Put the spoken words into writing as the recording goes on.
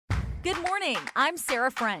Good morning. I'm Sarah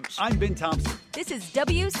French. I'm Ben Thompson. This is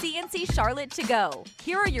WCNC Charlotte to go.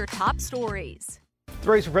 Here are your top stories. The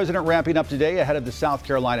race for president ramping up today ahead of the South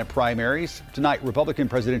Carolina primaries. Tonight, Republican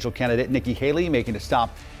presidential candidate Nikki Haley making a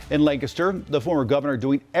stop in Lancaster. The former governor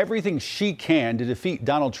doing everything she can to defeat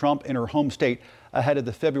Donald Trump in her home state ahead of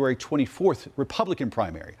the February 24th Republican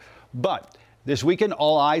primary. But this weekend,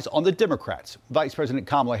 all eyes on the Democrats. Vice President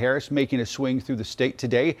Kamala Harris making a swing through the state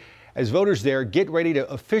today as voters there get ready to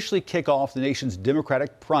officially kick off the nation's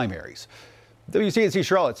Democratic primaries. WCNC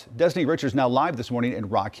Charlotte's Destiny Richards now live this morning in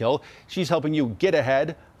Rock Hill. She's helping you get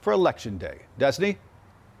ahead for Election Day. Destiny?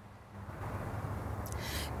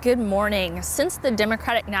 Good morning. Since the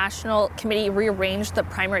Democratic National Committee rearranged the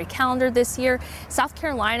primary calendar this year, South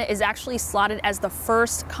Carolina is actually slotted as the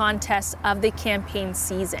first contest of the campaign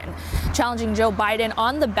season. Challenging Joe Biden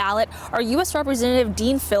on the ballot are U.S. Representative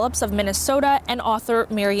Dean Phillips of Minnesota and author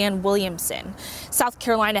Marianne Williamson. South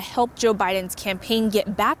Carolina helped Joe Biden's campaign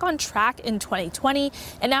get back on track in 2020,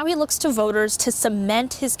 and now he looks to voters to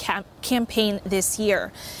cement his campaign this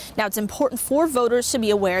year. Now, it's important for voters to be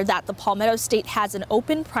aware that the Palmetto State has an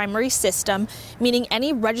open primary system, meaning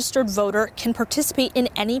any registered voter can participate in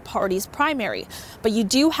any party's primary. But you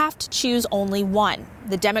do have to choose only one,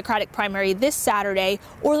 the Democratic primary this Saturday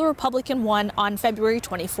or the Republican one on February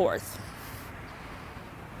 24th.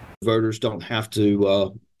 Voters don't have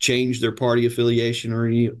to change their party affiliation or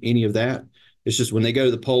any of that. It's just when they go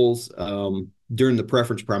to the polls during the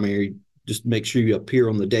preference primary, just make sure you appear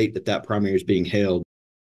on the date that primary is being held.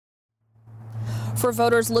 For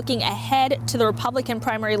voters looking ahead to the Republican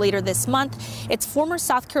primary later this month, it's former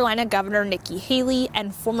South Carolina Governor Nikki Haley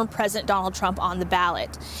and former President Donald Trump on the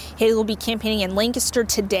ballot. Haley will be campaigning in Lancaster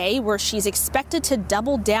today, where she's expected to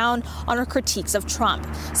double down on her critiques of Trump,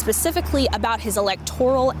 specifically about his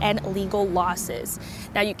electoral and legal losses.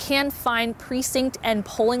 Now, you can find precinct and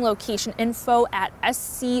polling location info at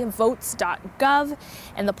scvotes.gov,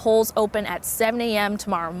 and the polls open at 7 a.m.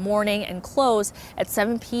 tomorrow morning and close at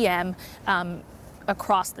 7 p.m.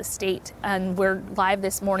 Across the state. And we're live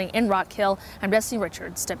this morning in Rock Hill. I'm Destiny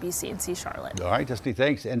Richards, WCNC Charlotte. All right, Destiny,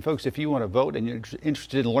 thanks. And folks, if you want to vote and you're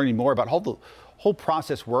interested in learning more about how the whole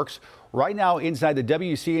process works, right now inside the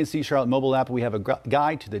WCNC Charlotte mobile app, we have a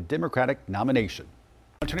guide to the Democratic nomination.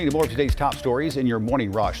 Turning to more of today's top stories in your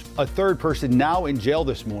morning rush. A third person now in jail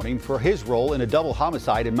this morning for his role in a double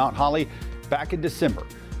homicide in Mount Holly back in December.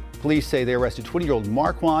 Police say they arrested 20-year-old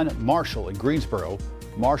Marquand Marshall in Greensboro.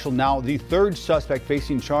 Marshall now the third suspect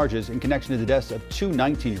facing charges in connection to the deaths of two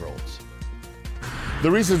 19-year-olds.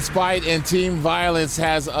 The recent spike in teen violence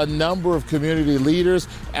has a number of community leaders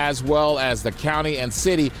as well as the county and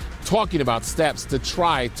city talking about steps to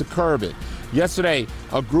try to curb it. Yesterday,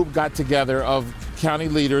 a group got together of county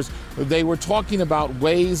leaders. They were talking about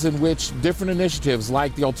ways in which different initiatives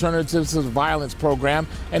like the Alternatives to Violence program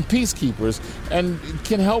and Peacekeepers and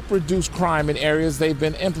can help reduce crime in areas they've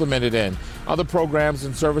been implemented in. Other programs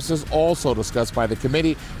and services also discussed by the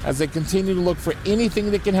committee as they continue to look for anything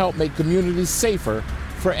that can help make communities safer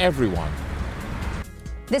for everyone.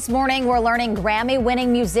 This morning, we're learning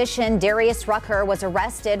Grammy-winning musician Darius Rucker was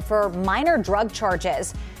arrested for minor drug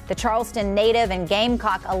charges. The Charleston native and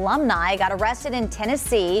Gamecock alumni got arrested in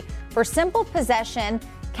Tennessee for simple possession,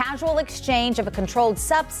 casual exchange of a controlled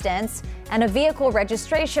substance, and a vehicle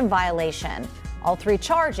registration violation. All three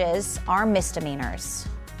charges are misdemeanors.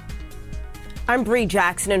 I'm Bree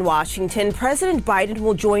Jackson in Washington. President Biden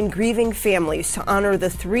will join grieving families to honor the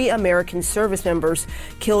 3 American service members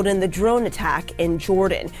killed in the drone attack in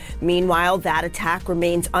Jordan. Meanwhile, that attack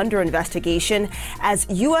remains under investigation as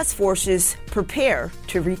U.S. forces prepare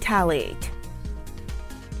to retaliate.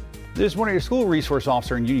 This morning, a school resource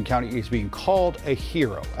officer in Union County is being called a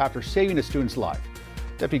hero after saving a student's life.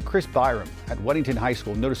 Deputy Chris Byram at Weddington High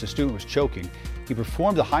School noticed a student was choking. He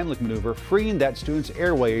performed the Heimlich maneuver, freeing that student's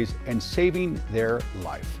airways and saving their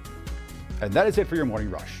life. And that is it for your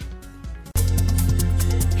morning rush.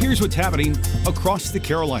 Here's what's happening across the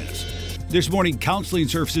Carolinas. This morning, counseling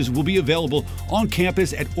services will be available on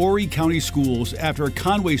campus at Horry County Schools after a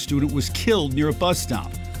Conway student was killed near a bus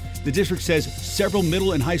stop. The district says several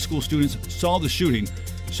middle and high school students saw the shooting.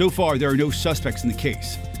 So far, there are no suspects in the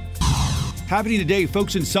case. Happening today,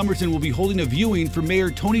 folks in Somerton will be holding a viewing for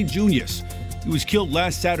Mayor Tony Junius. He was killed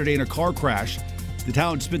last Saturday in a car crash. The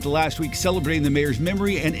town spent the last week celebrating the mayor's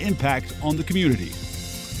memory and impact on the community.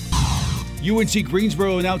 UNC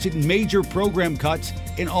Greensboro announcing major program cuts.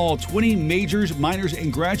 In all, 20 majors, minors,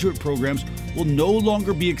 and graduate programs will no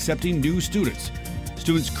longer be accepting new students.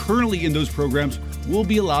 Students currently in those programs will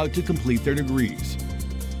be allowed to complete their degrees.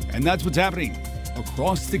 And that's what's happening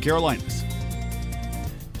across the Carolinas.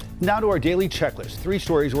 Now to our daily checklist. 3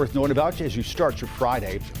 stories worth knowing about as you start your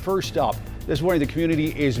Friday. First up, this morning the community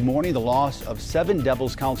is mourning the loss of 7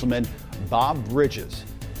 Devils councilman Bob Bridges.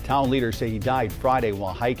 Town leaders say he died Friday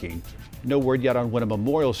while hiking. No word yet on when a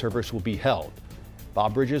memorial service will be held.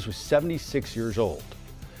 Bob Bridges was 76 years old.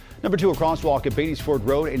 Number 2, a crosswalk at Beatty's-Ford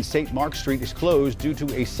Road and St. Mark Street is closed due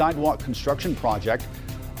to a sidewalk construction project.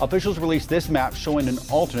 Officials released this map showing an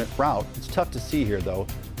alternate route. It's tough to see here, though.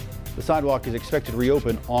 The sidewalk is expected to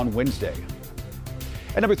reopen on Wednesday.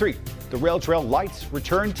 And number 3, the rail trail lights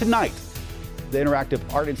return tonight. The interactive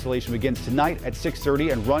art installation begins tonight at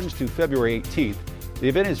 6:30 and runs through February 18th. The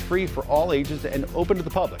event is free for all ages and open to the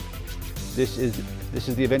public. This is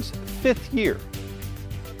the event's 5th year.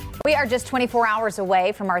 We are just 24 hours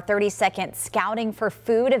away from our 30-second Scouting for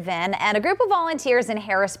Food event, and a group of volunteers in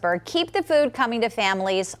Harrisburg keep the food coming to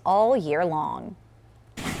families all year long.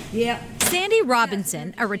 Yeah. Sandy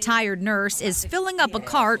Robinson, a retired nurse, is filling up a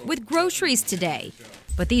cart with groceries today.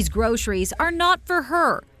 But these groceries are not for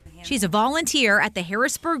her. She's a volunteer at the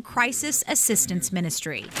Harrisburg Crisis Assistance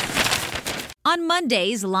Ministry. On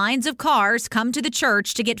Mondays, lines of cars come to the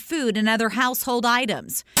church to get food and other household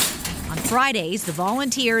items. On Fridays, the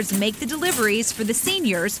volunteers make the deliveries for the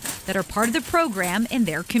seniors that are part of the program in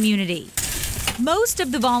their community. Most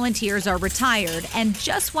of the volunteers are retired and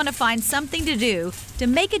just want to find something to do to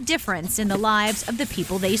make a difference in the lives of the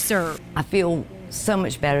people they serve. I feel so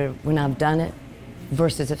much better when I've done it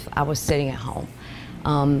versus if I was sitting at home.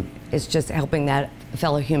 It's just helping that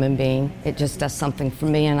fellow human being. It just does something for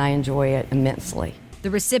me, and I enjoy it immensely. The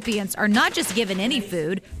recipients are not just given any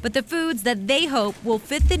food, but the foods that they hope will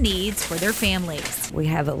fit the needs for their families. We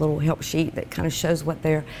have a little help sheet that kind of shows what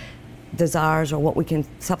their desires or what we can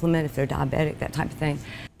supplement if they're diabetic, that type of thing.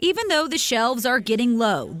 Even though the shelves are getting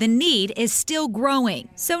low, the need is still growing.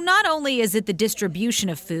 So not only is it the distribution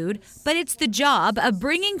of food, but it's the job of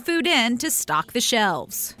bringing food in to stock the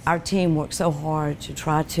shelves. Our team works so hard to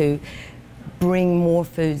try to bring more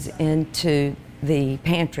foods into the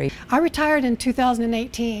pantry. I retired in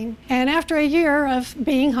 2018, and after a year of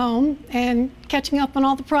being home and catching up on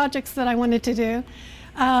all the projects that I wanted to do,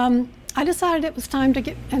 I decided it was time to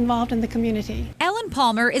get involved in the community. Ellen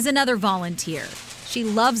Palmer is another volunteer. She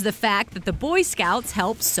loves the fact that the Boy Scouts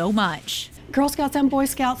help so much. Girl Scouts and Boy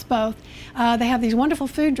Scouts both. They have these wonderful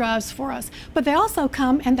food drives for us, but they also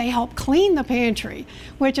come and they help clean the pantry,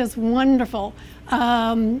 which is wonderful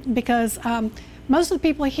because most of the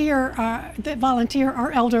people here that volunteer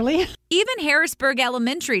are elderly. Even Harrisburg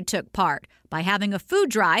Elementary took part by having a food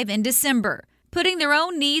drive in December, putting their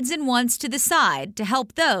own needs and wants to the side to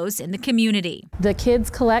help those in the community. The kids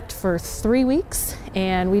collect for 3 weeks,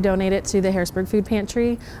 and we donate it to the Harrisburg Food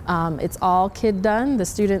Pantry. It's all kid done. The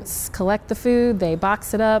students collect the food, they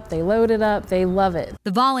box it up, they load it up, they love it.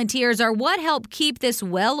 The volunteers are what help keep this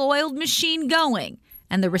well-oiled machine going,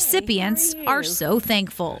 and the recipients are so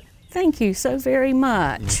thankful. Thank you so very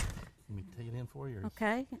much. Let me take it in for you.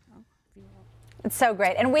 Okay. It's so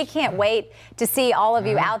great. And we can't wait to see all of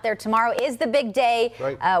you out there. Tomorrow is the big day.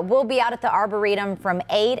 Right. We'll be out at the Arboretum from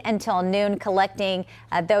 8 until noon collecting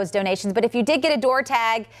those donations. But if you did get a door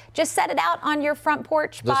tag, just set it out on your front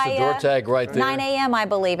porch by door tag right there. 9 a.m., I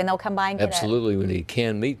believe, and they'll come by and get it. Absolutely. We need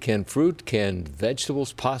canned meat, canned fruit, canned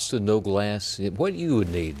vegetables, pasta, no glass, what you would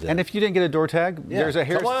need. And if you didn't get a door tag, there's a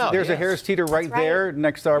Harris Teeter right there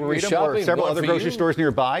next to Arboretum or several other grocery stores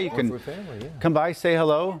nearby. You can come by, say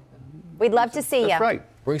hello. We'd love to see you. That's right.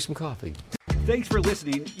 Bring some coffee. Thanks for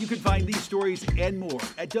listening. You can find these stories and more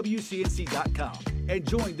at WCNC.com. And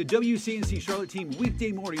join the WCNC Charlotte team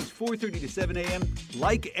weekday mornings, 4:30 to 7 a.m.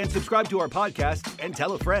 Like and subscribe to our podcast and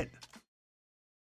tell a friend.